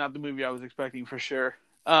definitely not the movie I was expecting for sure.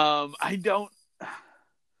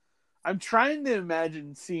 I'm trying to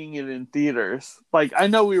imagine seeing it in theaters. Like, I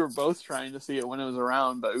know we were both trying to see it when it was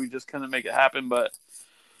around, but we just couldn't make it happen. But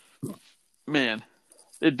man,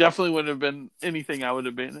 it definitely wouldn't have been anything I would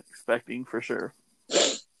have been expecting for sure.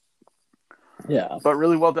 Yeah, but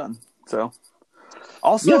really well done. So,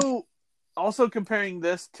 also comparing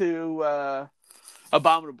this to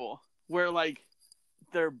Abominable, where like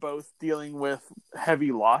they're both dealing with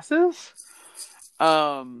heavy losses,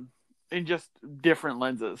 in just different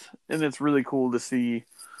lenses, and it's really cool to see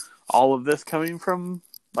all of this coming from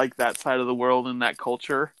like that side of the world and that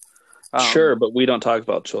culture. Sure, but we don't talk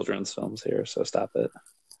about children's films here, so stop it.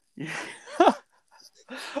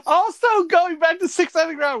 Also, going back to Six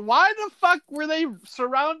Underground, why the fuck were they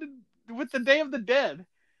surrounded with the Day of the Dead?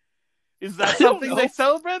 Is that something they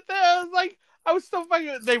celebrate there? I was so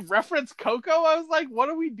fucking. They reference Coco. I was like, what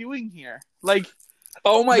are we doing here? Like,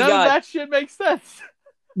 oh my god, none of that shit makes sense.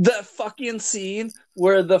 That fucking scene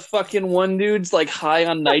where the fucking one dude's like high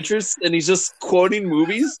on nitrous and he's just quoting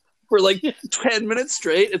movies for like 10 minutes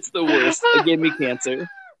straight. It's the worst. It gave me cancer.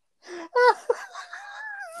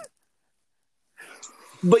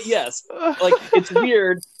 But yes, like it's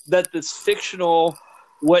weird that this fictional,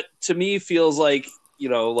 what to me feels like,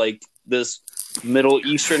 like this Middle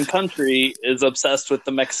Eastern country is obsessed with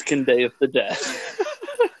the Mexican Day of the Dead.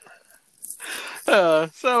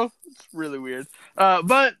 So it's really weird.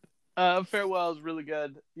 But Farewell is really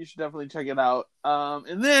good. You should definitely check it out.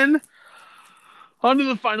 And then on to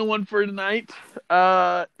the final one for tonight.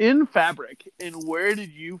 In Fabric. And where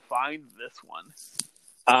did you find this one?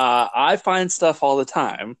 I find stuff all the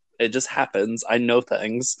time. It just happens. I know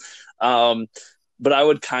things. But I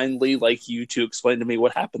would kindly like you to explain to me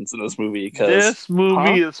what happens in this movie. Because this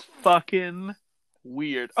movie is fucking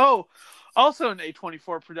weird. Oh, also an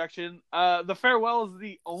A24 production. The Farewell is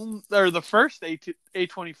the first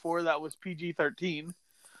A24 that was PG-13.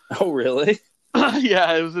 Oh, really?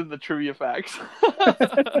 Yeah, it was in the trivia facts.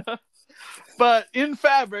 But In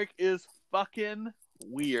Fabric is fucking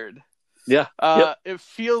weird. Yeah. It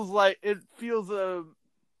feels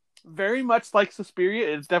very much like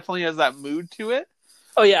Suspiria. It definitely has that mood to it.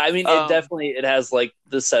 Oh yeah, I mean, it has like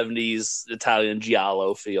the 70s Italian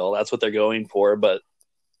giallo feel. That's what they're going for. But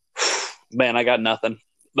man, I got nothing.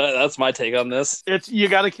 That's my take on this. You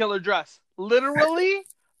got a killer dress, literally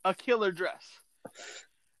a killer dress,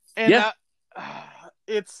 and yeah.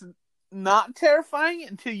 It's not terrifying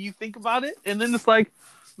until you think about it, and then it's like,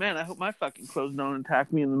 man, I hope my fucking clothes don't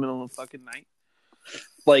attack me in the middle of the fucking night.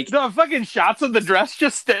 Like the fucking shots of the dress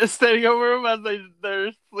just standing over them as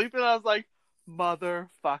they're sleeping. I was like,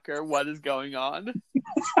 motherfucker, what is going on?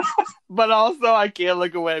 But also, I can't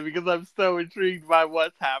look away because I'm so intrigued by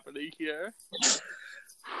what's happening here.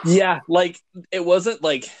 Yeah, like it wasn't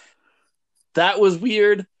like that was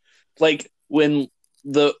weird. Like when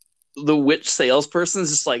the witch salesperson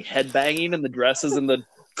is just like headbanging and the dress is in the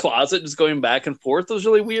closet just going back and forth was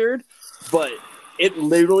really weird. But it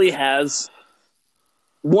literally has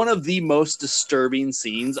one of the most disturbing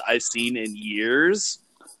scenes I've seen in years.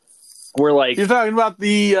 Where like you're talking about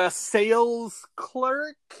the sales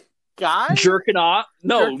clerk guy jerking off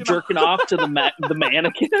to the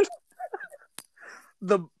mannequin,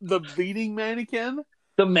 the bleeding mannequin,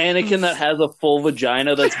 the mannequin that has a full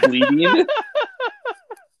vagina that's bleeding.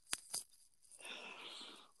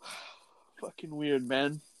 Fucking weird,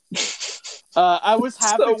 man. I was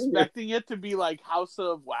half expecting it to be like House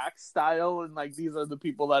of Wax style, and like these are the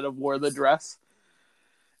people that have wore the dress,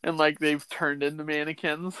 and like they've turned into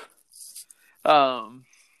mannequins.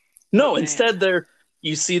 No, instead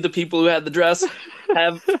you see the people who had the dress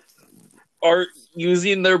are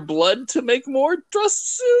using their blood to make more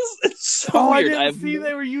dresses. It's so weird. I didn't see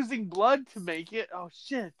they were using blood to make it. Oh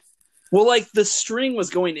shit. Well, like the string was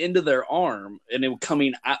going into their arm, and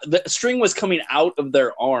the string was coming out of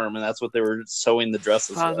their arm, and that's what they were sewing the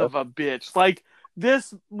dresses with. Son of a bitch! Like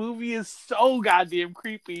this movie is so goddamn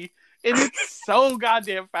creepy, and it's so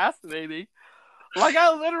goddamn fascinating. Like,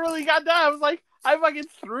 I literally got done. I was like, I fucking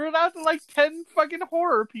threw it out to like 10 fucking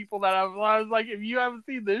horror people that I was like, if you haven't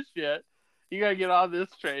seen this shit, you gotta get on this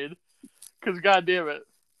train. Because, goddamn it.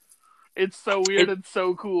 It's so weird and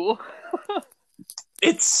so cool.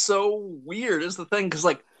 It's so weird is the thing. Because,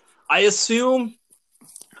 like, I assume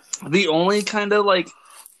the only kind of, like,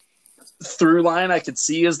 through line I could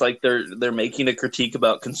see is, like, they're making a critique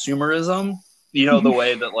about consumerism. You know, the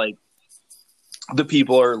way that, like, the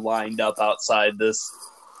people are lined up outside this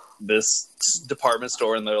department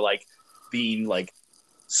store and they're, like, being, like,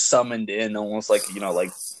 summoned in almost like, you know,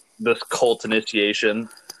 like, this cult initiation.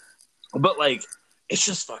 But, like, it's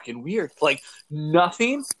just fucking weird. Like,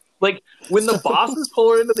 nothing. Like, when the bosses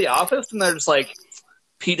pull her into the office and they're just like,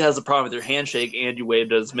 Pete has a problem with your handshake and you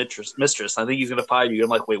waved at his mistress. I think he's going to fire you. I'm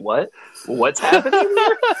like, wait, what? What's happening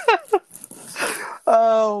here?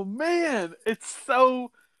 Oh, man. It's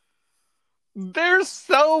so... There's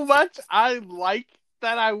so much I like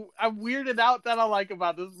that I'm weirded out that I like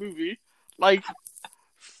about this movie. Like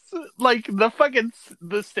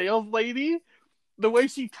the sales lady, the way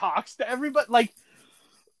she talks to everybody. Like,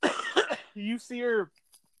 you see her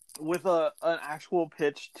with an actual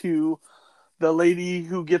pitch to the lady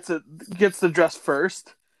who gets the dress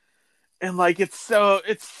first, and like it's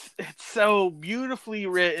so beautifully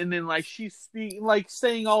written, and like she's speaking, like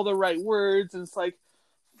saying all the right words, and it's like,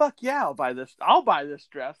 fuck yeah, I'll buy this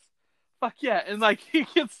dress, fuck yeah. And like he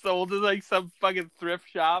gets sold in like some fucking thrift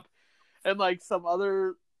shop, and like some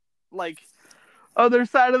other like other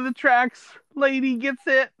side of the tracks lady gets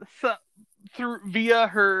it via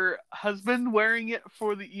her husband wearing it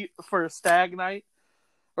for a stag night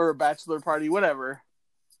or a bachelor party, whatever.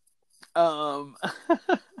 And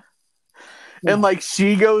like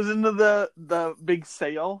she goes into the big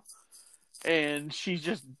sale and she's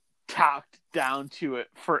just talked down to it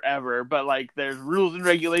forever, but like there's rules and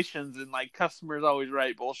regulations and like customers always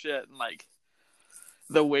right bullshit, and like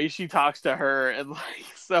the way she talks to her and like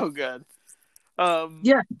so good.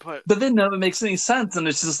 Yeah, but then none of it makes any sense, and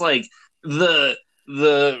it's just like her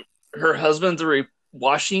husband's a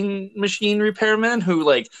washing machine repairman who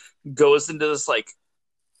like goes into this like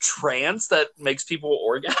trance that makes people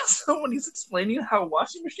orgasm when he's explaining how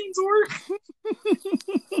washing machines work.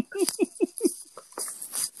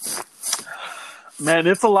 Man,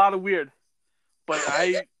 it's a lot of weird, but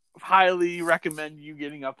I highly recommend you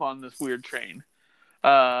getting up on this weird train,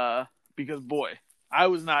 because boy, I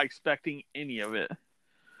was not expecting any of it.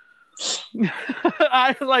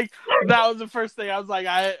 I like that was the first thing I was like,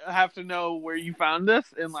 I have to know where you found this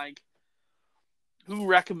and like who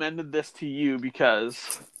recommended this to you,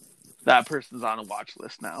 because that person's on a watch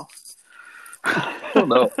list now. I don't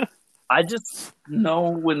know. I just know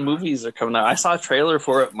when movies are coming out. I saw a trailer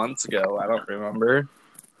for it months ago. I don't remember.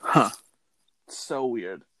 Huh. So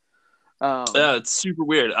weird. Yeah, it's super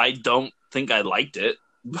weird. I don't think I liked it,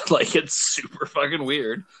 but like it's super fucking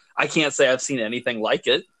weird. I can't say I've seen anything like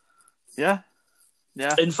it. Yeah.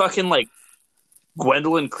 Yeah. And fucking like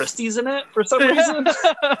Gwendolyn Christie's in it for some reason.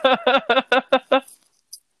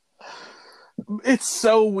 It's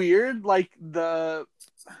so weird. Like the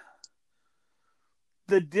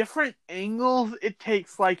different angles it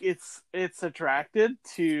takes, like it's attracted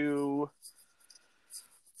to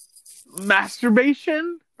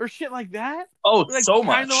masturbation or shit like that. Oh, like, so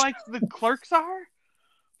much. Kind of like the Clerks are,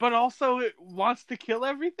 but also it wants to kill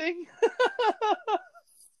everything.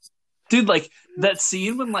 Dude, like that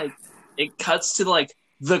scene when like it cuts to like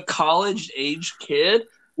the college age kid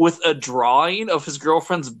with a drawing of his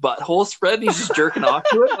girlfriend's butthole spread and he's just jerking off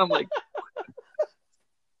to it. And I'm like,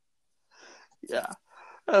 yeah.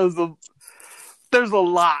 There's a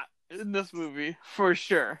lot in this movie for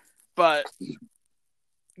sure, but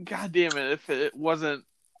god damn it, if it wasn't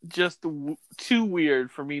just too weird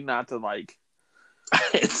for me not to like.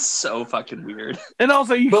 It's so fucking weird. And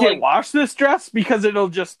also, you can't wash this dress because it'll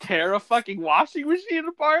just tear a fucking washing machine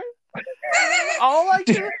apart. All I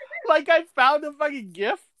can, like, I found a fucking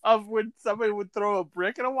gif of when somebody would throw a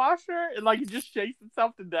brick in a washer and like it just shakes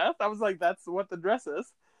itself to death. I was like, that's what the dress is.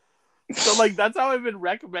 So like that's how I've been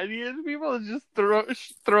recommending it to people, is just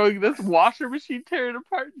throwing this washer machine tearing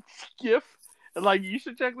apart gif, and like you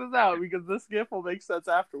should check this out because this gif will make sense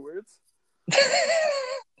afterwards.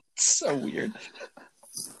 So weird.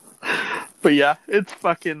 But yeah, it's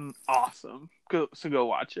fucking awesome. Go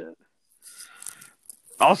watch it.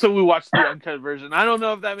 Also, we watched the uncut version. I don't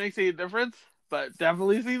know if that makes any difference, but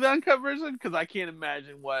definitely see the uncut version because I can't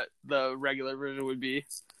imagine what the regular version would be.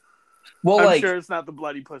 Well, I'm like, sure it's not the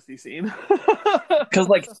bloody pussy scene. Because,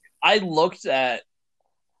 like, I looked at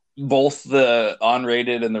both the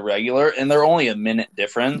unrated and the regular, and they're only a minute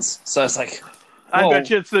difference. So I was like, I bet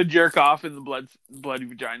you it's the jerk off in the bloody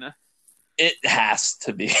vagina. It has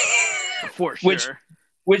to be. For sure.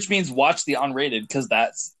 Which means watch the unrated, because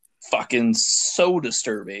that's fucking so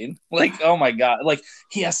disturbing. Like, oh my God. Like,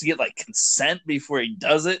 he has to get like consent before he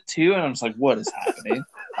does it too. And I'm just like, what is happening?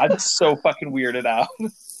 I'm so fucking weirded out.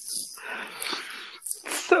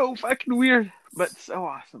 So fucking weird, but so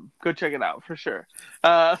awesome. Go check it out for sure.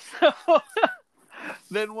 So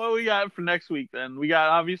then what we got for next week then? We got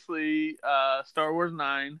obviously Star Wars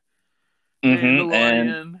 9.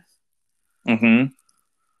 Mandalorian.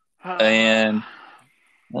 And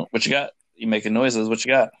well, what you got? You making noises. What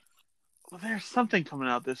you got? Well, there's something coming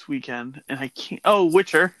out this weekend, and I can't. Oh,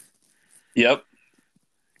 Witcher. Yep.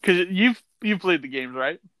 Because you've played the games,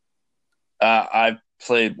 right? I've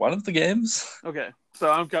played one of the games. Okay, so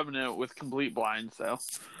I'm coming in with complete blind, so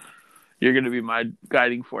you're going to be my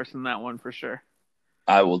guiding force in that one for sure.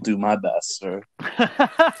 I will do my best, sir.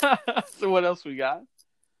 So what else we got?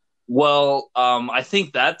 Well, I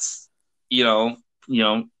think that's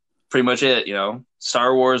pretty much it.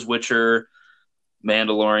 Star Wars, Witcher,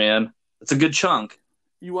 Mandalorian. It's a good chunk.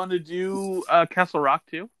 You want to do Castle Rock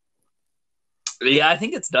too? Yeah, I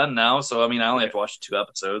think it's done now. So, I mean, I only have to watch 2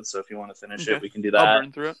 episodes. So, if you want to finish it, we can do that. I'll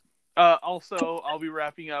burn through it. Also, I'll be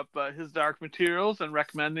wrapping up His Dark Materials and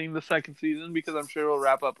recommending the 2nd season, because I'm sure it'll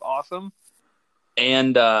wrap up awesome.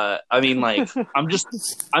 And I mean, like, I'm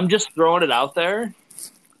just throwing it out there.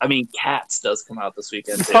 I mean, Cats does come out this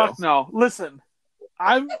weekend too. Fuck no! Listen,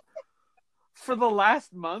 for the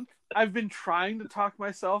last month, I've been trying to talk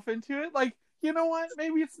myself into it. Like, you know what?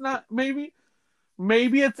 Maybe it's not. Maybe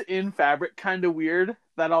it's in fabric, kind of weird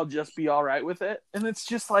that I'll just be all right with it. And it's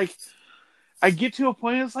just like, I get to a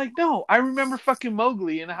point, it's like, no, I remember fucking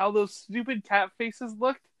Mowgli and how those stupid cat faces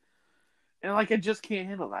looked, and like I just can't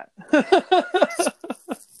handle that.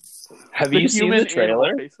 Have you seen the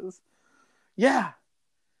trailer? Faces. Yeah,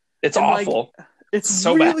 it's awful. Like, it's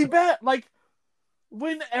so really bad. Like,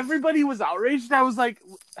 when everybody was outraged, I was like,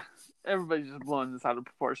 everybody's just blowing this out of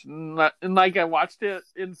proportion. And like, I watched it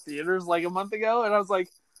in theaters like a month ago, and I was like,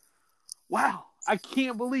 wow, I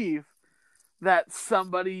can't believe that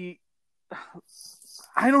somebody.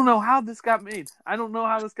 I don't know how this got made. I don't know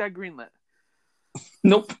how this got greenlit.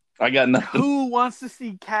 Nope, I got nothing. Who wants to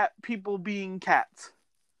see cat people being cats?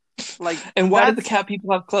 Like, and why did the cat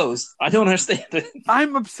people have clothes? I don't understand it.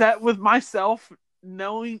 I'm upset with myself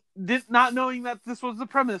not knowing that this was the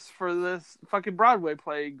premise for this fucking Broadway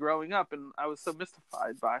play growing up, and I was so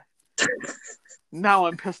mystified by. Now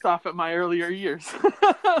I'm pissed off at my earlier years.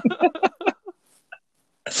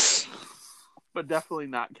 But definitely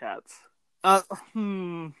not cats.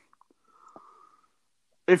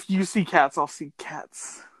 If you see cats, I'll see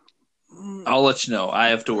cats. I'll let you know. I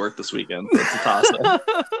have to work this weekend. That's a toss-up.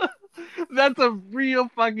 That's a real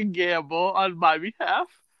fucking gamble on my behalf.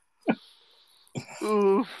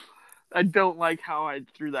 Oof. I don't like how I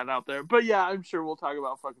threw that out there. But yeah, I'm sure we'll talk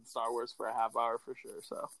about fucking Star Wars for a half hour for sure.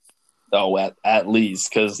 So. Oh, at least.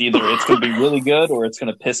 Because either it's going to be really good or it's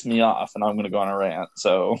going to piss me off and I'm going to go on a rant.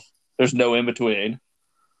 So there's no in between.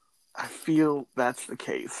 I feel that's the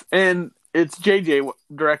case. And it's JJ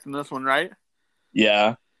directing this one, right?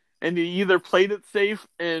 Yeah. And he either played it safe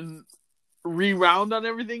and rewound on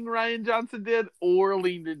everything Rian Johnson did, or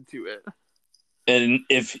leaned into it. And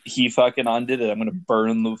if he fucking undid it, I'm going to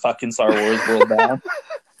burn the fucking Star Wars world down.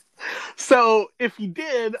 So if he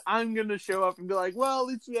did, I'm going to show up and be like, well, at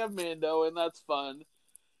least we have Mando, and that's fun.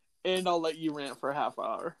 And I'll let you rant for a half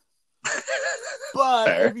hour. But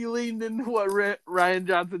Fair. If you leaned into what Rian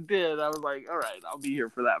Johnson did, I was like, all right, I'll be here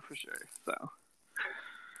for that for sure. So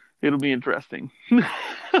it'll be interesting. Yeah.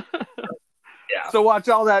 So watch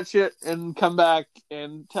all that shit and come back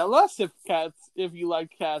and tell us if you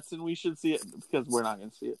like cats, and we should see it, because we're not going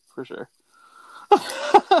to see it for sure.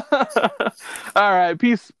 All right.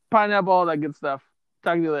 Peace, pineapple, all that good stuff.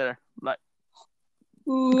 Talk to you later. Bye.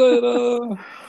 Later.